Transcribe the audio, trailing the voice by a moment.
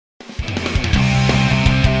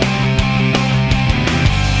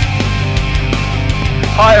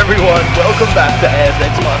everyone, welcome back to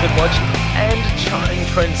ASX Market Watch and charting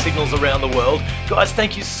trend signals around the world. Guys,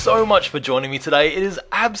 thank you so much for joining me today. It is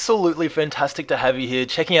absolutely fantastic to have you here,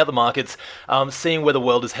 checking out the markets, seeing where the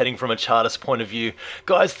world is heading from a chartist point of view.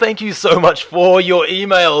 Guys, thank you so much for your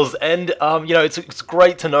emails, and you know, it's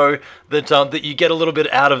great to know that that you get a little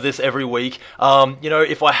bit out of this every week. You know,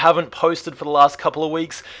 if I haven't posted for the last couple of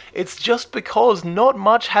weeks, it's just because not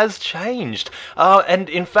much has changed. And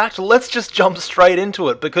in fact, let's just jump straight into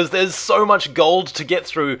it because there's so much gold to get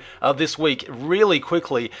through this week really quickly.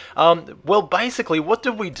 Well, basically, what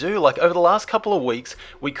did we do? Like over the last couple of weeks,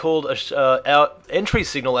 we called our entry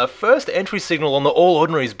signal, our first entry signal on the All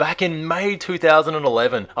Ordinaries back in May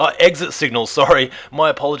 2011. Exit signal, sorry, my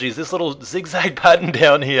apologies. This little zigzag pattern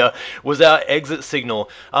down here was our exit signal.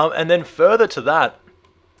 And then further to that,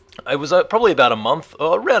 it was probably about a month,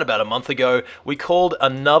 or around about a month ago, we called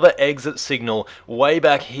another exit signal way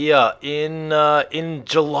back here in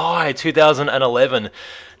July 2011.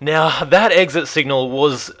 Now, that exit signal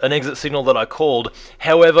was an exit signal that I called.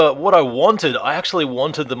 However, what I actually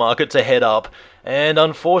wanted the market to head up. And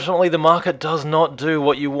unfortunately, the market does not do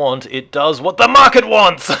what you want. It does what the market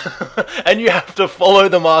wants. And you have to follow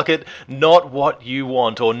the market, not what you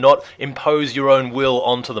want, or not impose your own will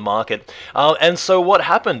onto the market. And so what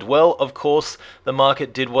happened? Well, of course, the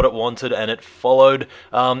market did what it wanted, and it followed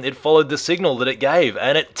the signal that it gave,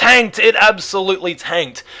 and it tanked. It absolutely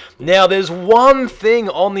tanked. Now, there's one thing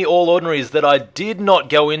on the All Ordinaries that I did not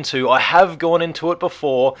go into. I have gone into it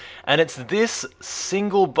before, and it's this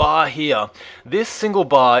single bar here. This single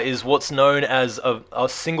bar is what's known as a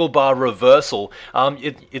single bar reversal.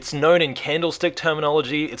 It's known in candlestick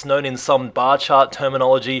terminology, it's known in some bar chart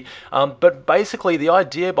terminology, but basically the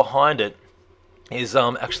idea behind it is,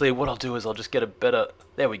 actually what I'll do is I'll just get a better,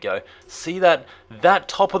 there we go. See that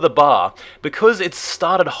top of the bar, because it's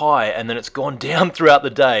started high and then it's gone down throughout the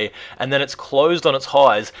day and then it's closed on its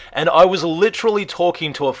highs. And I was literally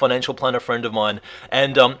talking to a financial planner friend of mine,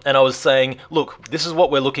 and I was saying, look, this is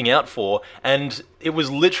what we're looking out for. And it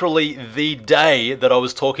was literally the day that I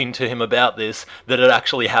was talking to him about this that it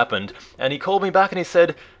actually happened. And he called me back and he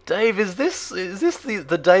said, Dave, is this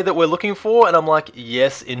the day that we're looking for? And I'm like,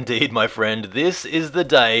 yes, indeed, my friend. This is the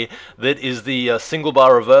day that is the single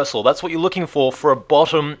bar reversal. That's what you're looking for a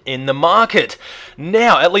bottom in the market.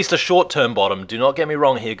 Now, at least a short-term bottom. Do not get me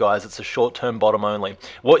wrong here, guys. It's a short-term bottom only.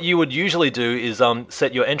 What you would usually do is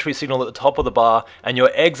set your entry signal at the top of the bar and your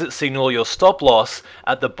exit signal, your stop loss,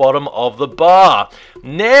 at the bottom of the bar.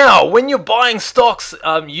 Now, when you're buying stocks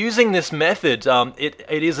using this method, it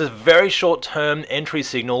is a very short-term entry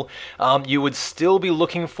signal. You would still be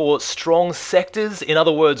looking for strong sectors, in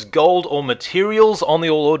other words, gold or materials on the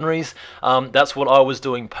All Ordinaries. That's what I was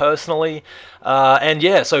doing personally. And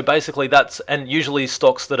yeah, so basically and usually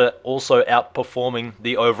stocks that are also outperforming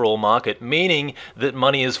the overall market, meaning that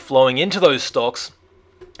money is flowing into those stocks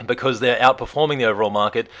because they're outperforming the overall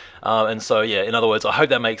market. And so, yeah, in other words, I hope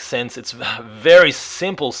that makes sense. It's very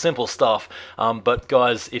simple stuff. But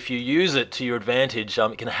guys, if you use it to your advantage,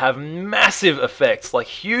 it can have massive effects, like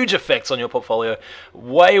huge effects on your portfolio,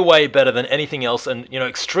 way better than anything else, and, you know,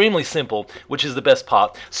 extremely simple, which is the best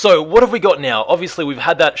part. So what have we got now? Obviously, we've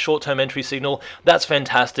had that short-term entry signal. That's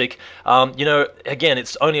fantastic. You know, again,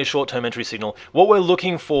 it's only a short-term entry signal. What we're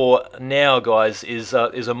looking for now, guys, is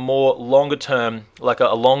a more longer-term, like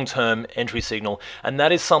a long-term entry signal, and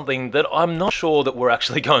that is something that I'm not sure that we're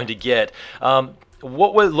actually going to get.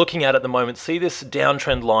 What we're looking at the moment, see this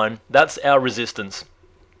downtrend line, that's our resistance.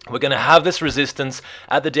 We're going to have this resistance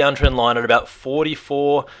at the downtrend line at about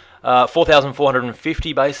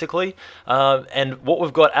 4,450 basically, and what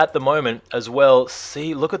we've got at the moment as well.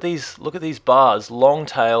 See, look at these bars, long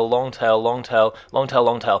tail, long tail, long tail, long tail,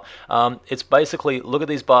 long tail. It's basically, look at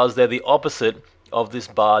these bars, they're the opposite of this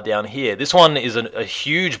bar down here. This one is a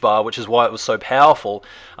huge bar, which is why it was so powerful,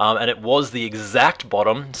 and it was the exact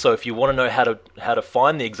bottom. So if you want to know how to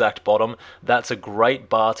find the exact bottom, that's a great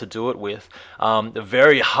bar to do it with. A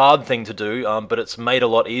very hard thing to do, but it's made a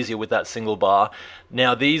lot easier with that single bar.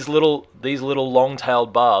 Now these little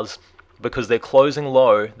long-tailed bars, because they're closing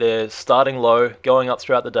low, they're starting low, going up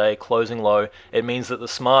throughout the day, closing low, it means that the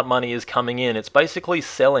smart money is coming in. It's basically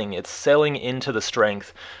selling. It's selling into the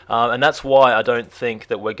strength. And that's why I don't think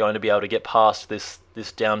that we're going to be able to get past this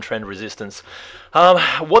downtrend resistance.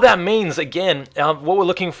 What that means, again, what we're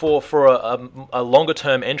looking for a longer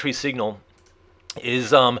term entry signal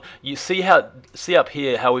is, you see up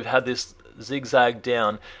here how we've had this zigzag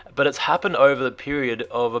down, but it's happened over the period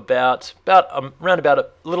of around about a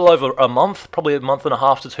little over a month, probably a month and a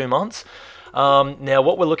half to 2 months. Now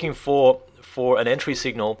what we're looking for an entry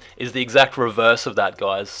signal is the exact reverse of that,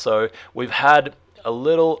 guys. So we've had a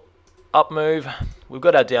little up move. We've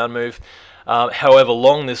got our down move. However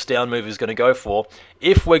long this down move is going to go for,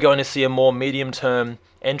 if we're going to see a more medium-term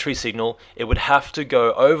entry signal, it would have to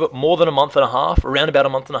go over more than a month and a half, around about a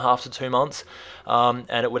month and a half to 2 months, and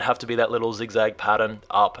it would have to be that little zigzag pattern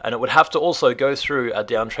up, and it would have to also go through a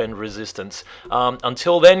downtrend resistance.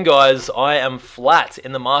 Until then, guys, I am flat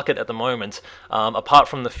in the market at the moment, apart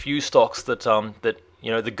from the few stocks that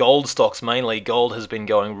the gold stocks mainly. Gold has been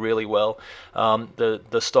going really well.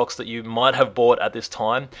 The stocks that you might have bought at this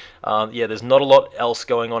time, there's not a lot else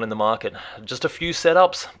going on in the market. Just a few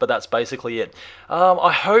setups, but that's basically it.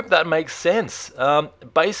 I hope that makes sense.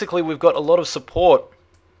 Basically, we've got a lot of support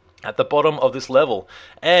at the bottom of this level,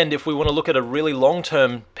 and if we want to look at a really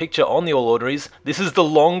long-term picture on the All Ordinaries, this is the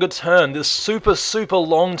longer term, this super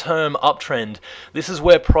long-term uptrend. This is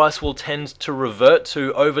where price will tend to revert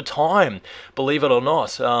to over time, believe it or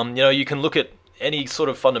not. You can look at any sort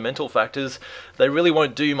of fundamental factors, they really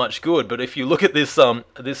won't do you much good, but if you look at this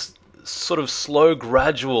this sort of slow,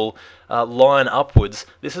 gradual line upwards,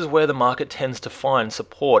 this is where the market tends to find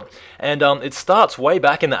support. And it starts way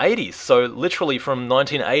back in the 80s, so literally from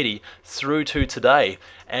 1980 through to today.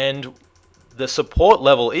 And the support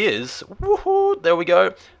level is, woohoo, there we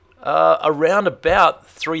go, around about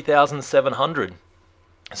 3,700.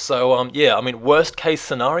 So worst case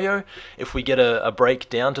scenario, if we get a break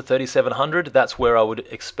down to 3,700, that's where I would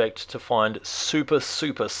expect to find super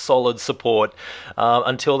solid support.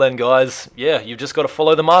 Until then, guys, you've just got to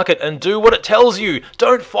follow the market and do what it tells you.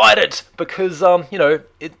 Don't fight it, because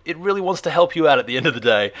it really wants to help you out at the end of the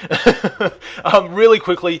day. Really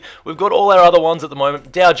quickly, we've got all our other ones at the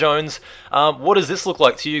moment. Dow Jones, what does this look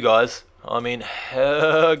like to you guys? I mean,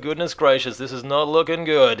 goodness gracious, this is not looking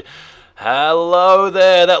good. Hello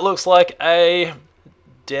there, that looks like a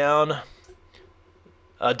down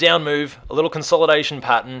move, a little consolidation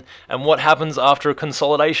pattern. And what happens after a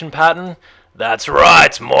consolidation pattern? That's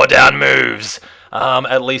right, more down moves.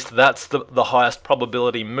 At least that's the highest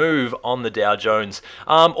probability move on the Dow Jones.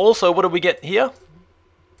 Also, what do we get here?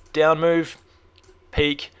 Down move,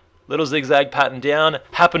 peak, little zigzag pattern down,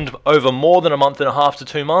 happened over more than a month and a half to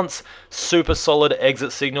 2 months. Super solid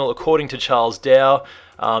exit signal according to Charles Dow.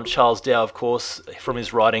 Charles Dow, of course, from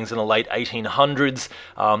his writings in the late 1800s,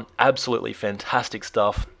 absolutely fantastic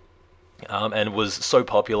stuff, and was so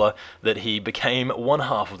popular that he became one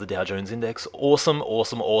half of the Dow Jones Index. Awesome.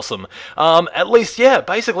 At least,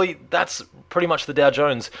 basically, that's pretty much the Dow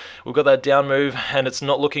Jones. We've got that down move, and it's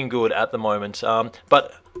not looking good at the moment.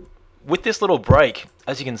 But with this little break,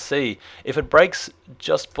 as you can see, if it breaks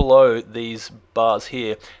just below these bars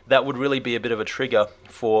here, that would really be a bit of a trigger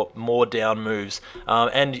for more down moves.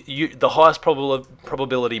 And the highest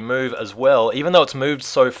probability move as well, even though it's moved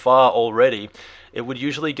so far already, it would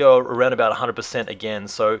usually go around about 100% again.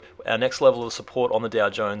 So our next level of support on the Dow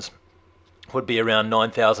Jones would be around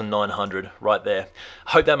 9,900 right there.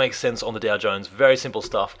 I hope that makes sense on the Dow Jones. Very simple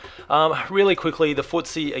stuff. Really quickly, the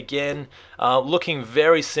FTSE again, looking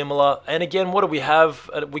very similar. And again, what do we have?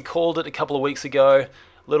 We called it a couple of weeks ago.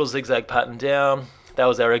 Little zigzag pattern down. That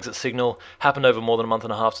was our exit signal. Happened over more than a month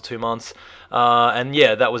and a half to 2 months.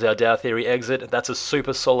 That was our Dow theory exit. That's a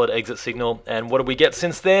super solid exit signal. And what did we get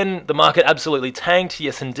since then? The market absolutely tanked.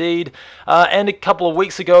 Yes, indeed. And a couple of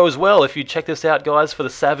weeks ago as well, if you check this out, guys, for the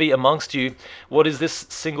savvy amongst you, what does this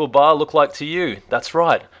single bar look like to you? That's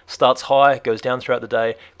right. Starts high, goes down throughout the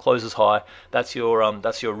day, closes high. That's your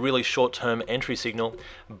really short-term entry signal.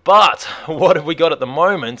 But what have we got at the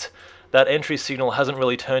moment? That entry signal hasn't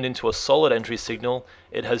really turned into a solid entry signal.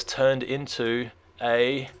 It has turned into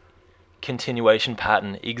a continuation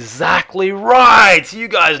pattern. Exactly right! You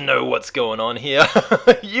guys know what's going on here.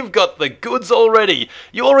 You've got the goods already.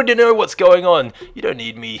 You already know what's going on. You don't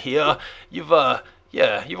need me here. You've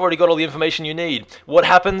already got all the information you need. What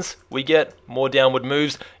happens? We get more downward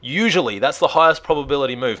moves. Usually, that's the highest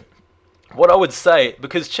probability move. What I would say,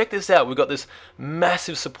 because check this out, we've got this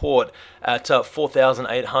massive support at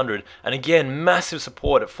 4,800, and again, massive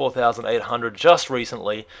support at 4,800 just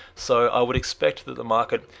recently, so I would expect that the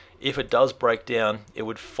market, if it does break down, it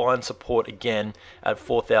would find support again at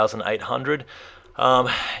 4,800.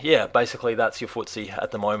 Basically that's your FTSE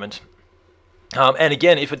at the moment. And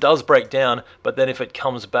again, if it does break down, but then if it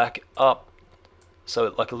comes back up,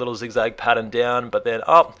 so like a little zigzag pattern down, but then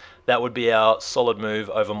up, that would be our solid move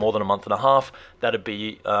over more than a month and a half. That'd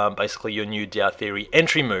be basically your new Dow theory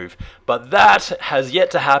entry move. But that has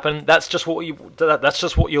yet to happen. That's just what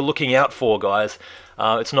you're looking out for, guys.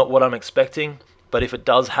 It's not what I'm expecting. but if it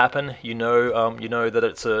does happen, you know that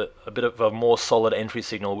it's a bit of a more solid entry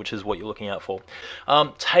signal, which is what you're looking out for.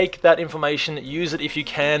 Take that information, use it if you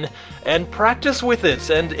can, and practice with it.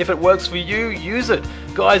 And if it works for you, use it.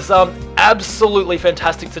 Guys, absolutely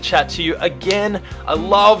fantastic to chat to you again. I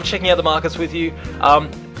love checking out the markets with you.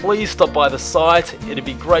 Please stop by the site. It'd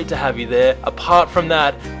be great to have you there. Apart from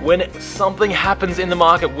that, when something happens in the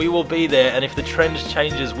market, we will be there. And if the trend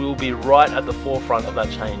changes, we will be right at the forefront of that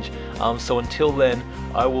change. So until then,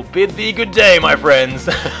 I will bid thee good day, my friends.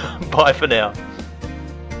 Bye for now.